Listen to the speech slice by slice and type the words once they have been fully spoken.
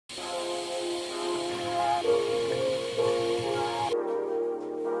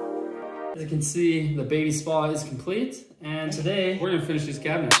As you can see, the baby spa is complete, and today we're gonna finish these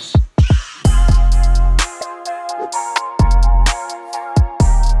cabinets.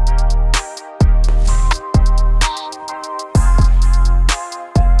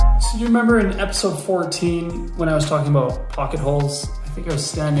 So you remember in episode 14 when I was talking about pocket holes? I think I was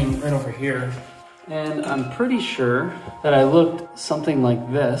standing right over here, and I'm pretty sure that I looked something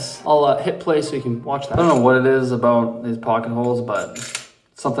like this. I'll hit play so you can watch that. I don't know what it is about these pocket holes, but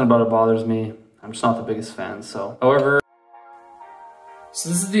something about it bothers me. I'm just not the biggest fan, so. However, so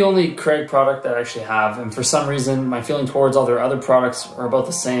this is the only Kreg product that I actually have, and for some reason, my feeling towards all their other products are about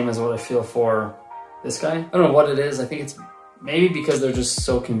the same as what I feel for this guy. I don't know what it is. I think it's maybe because they're just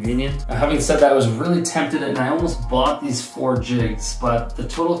so convenient. Having said that, I was really tempted and I almost bought these 4 jigs, but the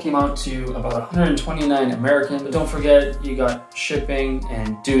total came out to about 129 American. But don't forget, you got shipping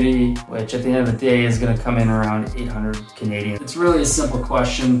and duty, which at the end of the day is gonna come in around 800 Canadian. It's really a simple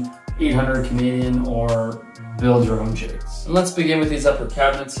question, 800 Canadian or build your own jigs. And let's begin with these upper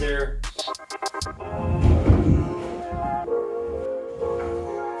cabinets here.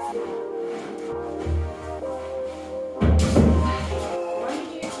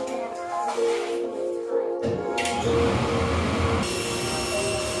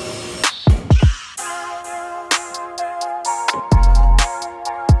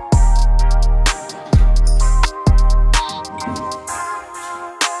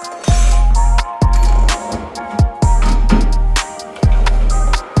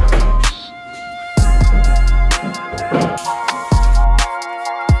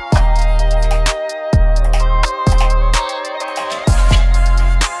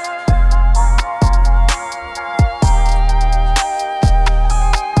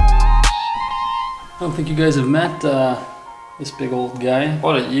 I don't think you guys have met this big old guy.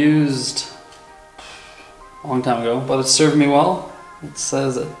 Bought it used a long time ago, but it served me well. It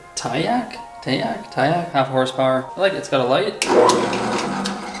says a Tayak, half horsepower. I like it, it's got a light.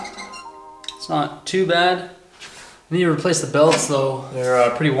 It's not too bad. I need to replace the belts though. They're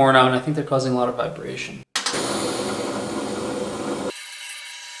pretty worn out and I think they're causing a lot of vibration.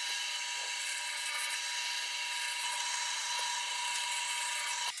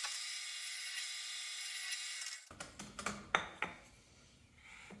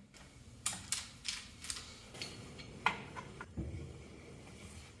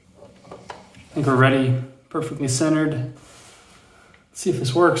 I think we're ready, perfectly centered. Let's see if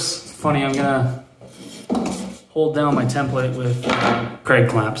this works. It's funny, I'm gonna hold down my template with Kreg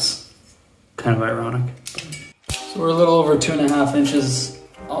clamps. Kind of ironic. So we're a little over 2.5 inches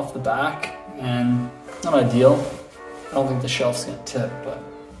off the back, and not ideal. I don't think the shelf's gonna tip, but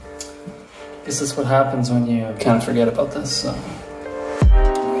I guess that's what happens when you kind of forget about this. So.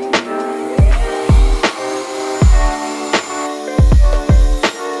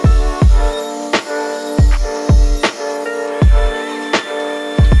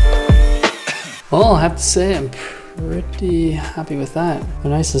 Well, I have to say I'm pretty happy with that. They're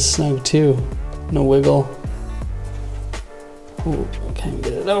nice and snug too. No wiggle. Oh, I can't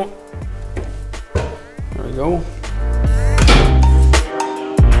get it out. There we go.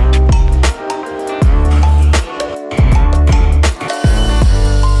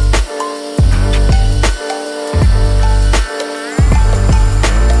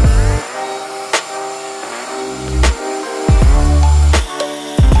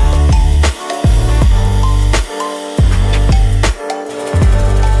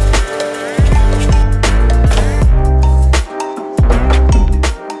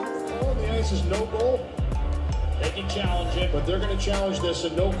 But they're going to challenge this,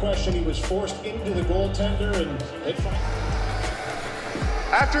 and no question he was forced into the goaltender, and they find.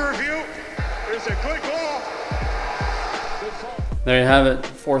 After review, it's a good call. Good call. There you have it,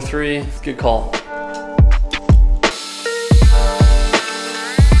 4-3, good call.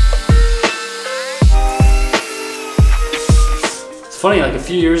 It's funny, like a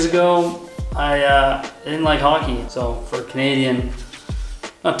few years ago, I didn't like hockey, so for a Canadian,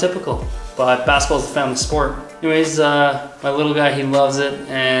 not typical, but basketball's a family sport. Anyways, my little guy, he loves it,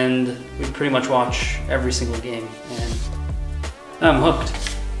 and we pretty much watch every single game, and I'm hooked.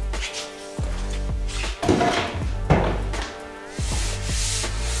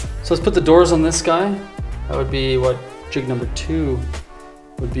 So let's put the doors on this guy. That would be what jig number 2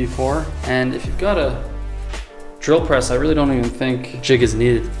 would be for. And if you've got a drill press, I really don't even think a jig is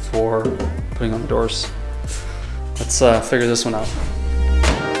needed for putting on the doors. Let's figure this one out.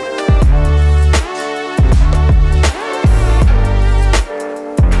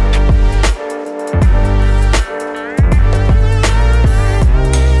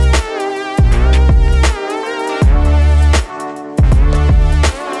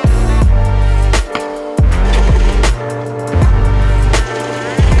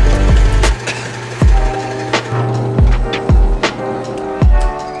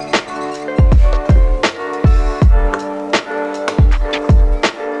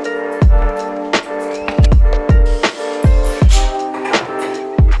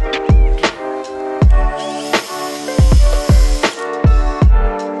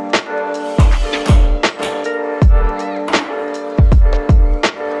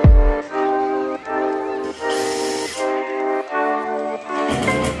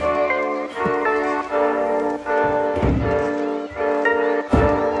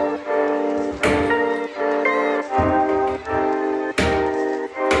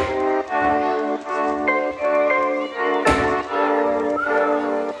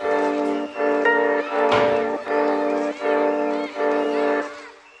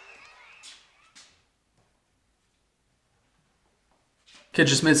 Kid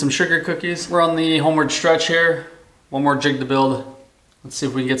just made some sugar cookies. We're on the homeward stretch here. One more jig to build. Let's see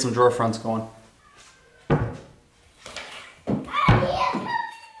if we can get some drawer fronts going.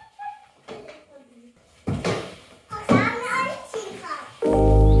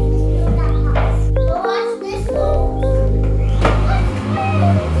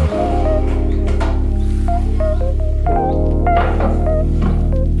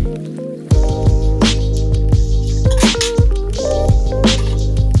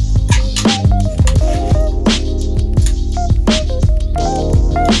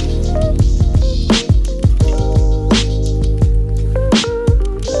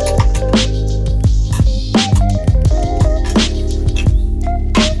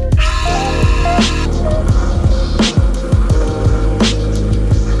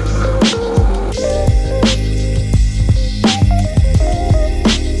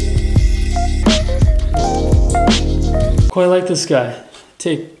 Quite like this guy.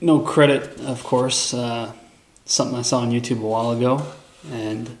 Take no credit, of course. Something I saw on YouTube a while ago,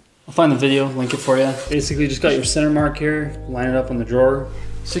 and I'll find the video, link it for you. Basically, just got your center mark here, line it up on the drawer.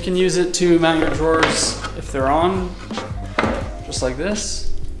 So you can use it to mount your drawers if they're on, just like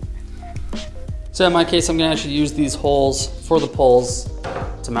this. So in my case, I'm gonna actually use these holes for the poles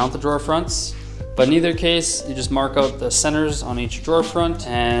to mount the drawer fronts. But in either case, you just mark out the centers on each drawer front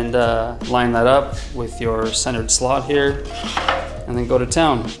and line that up with your centered slot here, and then go to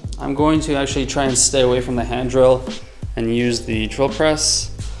town. I'm going to actually try and stay away from the hand drill and use the drill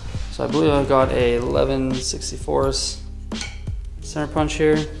press. So I believe I've got a 11/64 center punch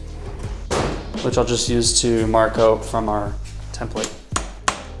here, which I'll just use to mark out from our template.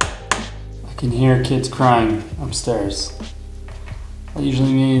 I can hear kids crying upstairs. That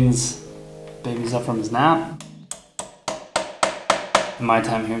usually means baby's up from his nap, and my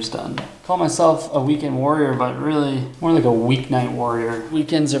time here is done. Call myself a weekend warrior, but really more like a weeknight warrior.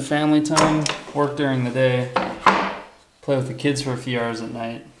 Weekends are family time, work during the day, play with the kids for a few hours at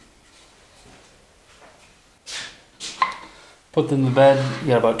night. Put them to bed, you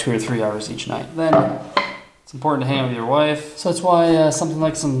got about 2 or 3 hours each night. Then it's important to hang out with your wife. So that's why something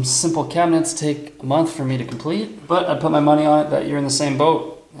like some simple cabinets take a month for me to complete. But I put my money on it that you're in the same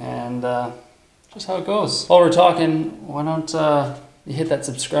boat, and just how it goes. While we're talking, why don't you hit that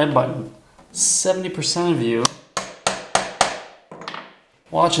subscribe button? 70% of you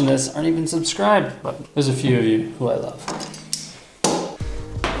watching this aren't even subscribed, but there's a few of you who I love.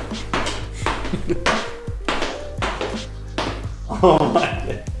 Oh my.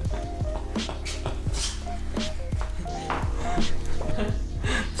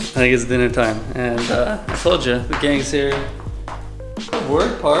 I think it's dinner time, and I told you, the gang's here.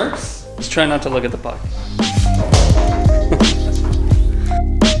 Word Parks. Just try not to look at the puck.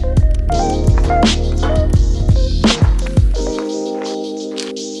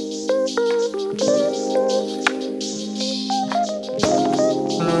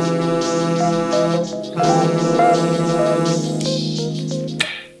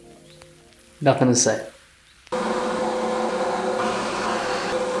 Nothing to say.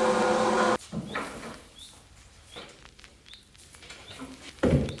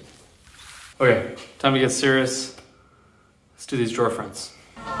 Okay, time to get serious. Let's do these drawer fronts.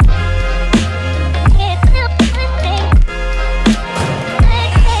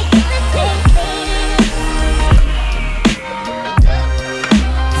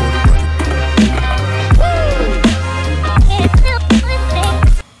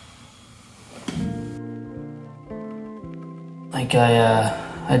 Like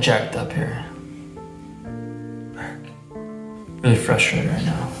I jacked up here. Really frustrated right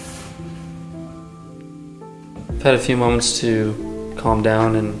now. I've had a few moments to calm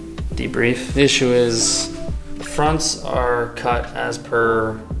down and debrief. The issue is the fronts are cut as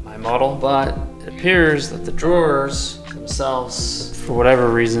per my model, but it appears that the drawers themselves, for whatever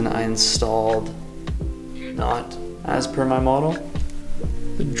reason, I installed not as per my model.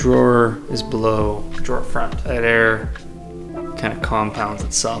 The drawer is below the drawer front. That air kind of compounds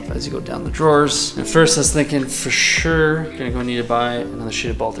itself as you go down the drawers. At first I was thinking for sure gonna go need to buy another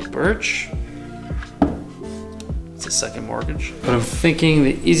sheet of Baltic birch. It's a second mortgage. But I'm thinking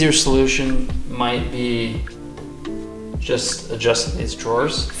the easier solution might be just adjusting these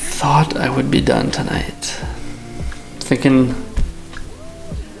drawers. Thought I would be done tonight. Thinking,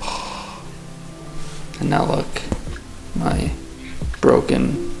 and now look, my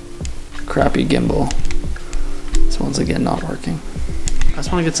broken, crappy gimbal. It's once again not working. I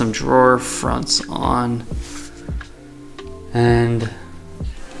just want to get some drawer fronts on, and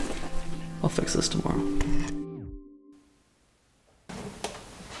I'll fix this tomorrow.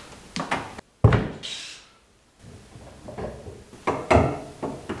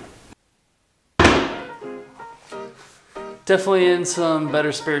 Definitely in some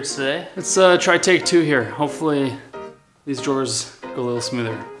better spirits today. Let's try take 2 here. Hopefully these drawers go a little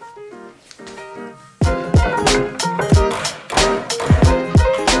smoother.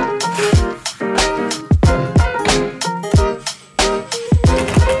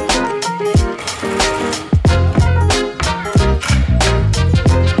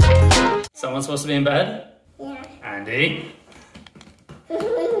 Someone's supposed to be in bed? Yeah. Andy?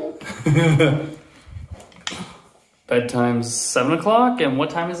 Bedtime's 7 o'clock, and what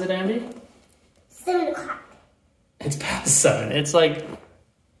time is it, Andy? 7 o'clock. It's past 7. It's like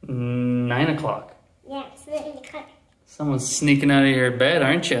 9 o'clock. Yeah, it's 9 o'clock. Someone's sneaking out of your bed,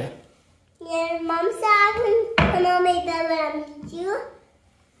 aren't you? Yeah, Mom said I can come on my bed when I need you.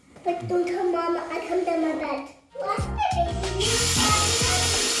 But don't tell Mom I come to my bed. What's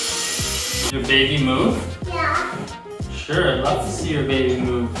the baby? Your baby move? Yeah. Sure, I'd love to see your baby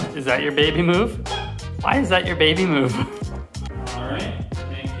move. Is that your baby move? Why is that your baby move? All right,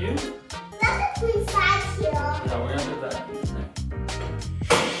 thank you. That's a twin size here. Yeah, we're gonna put that in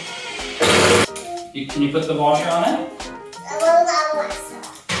there. Can you put the washer on it?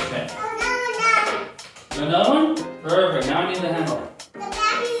 Okay. Oh, Another one? Perfect, now I need the handle. the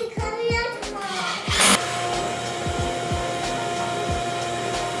baby coming out tomorrow.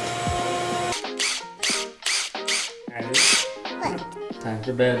 Andy, What? time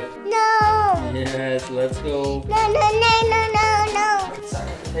for bed. No. Yes, let's go. No. Sack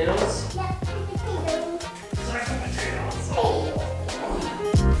of potatoes. Yeah, potato. Sack of potatoes.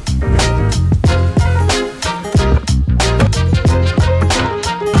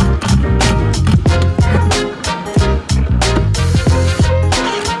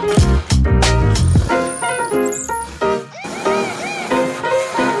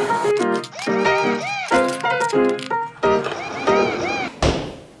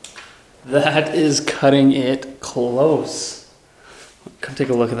 That is cutting it close. Come take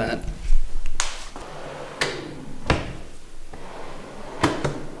a look at that.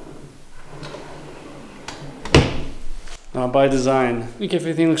 By design, I think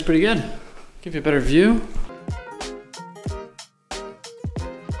everything looks pretty good. Give you a better view.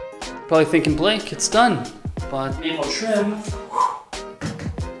 Probably thinking, Blake, it's done. But maple trim,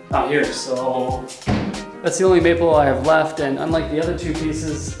 not here, so that's the only maple I have left, and unlike the other 2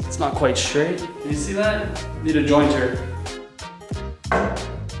 pieces, it's not quite straight. Can you see that? Need a jointer.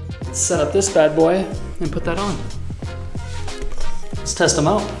 Let's set up this bad boy and put that on. Let's test them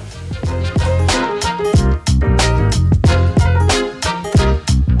out.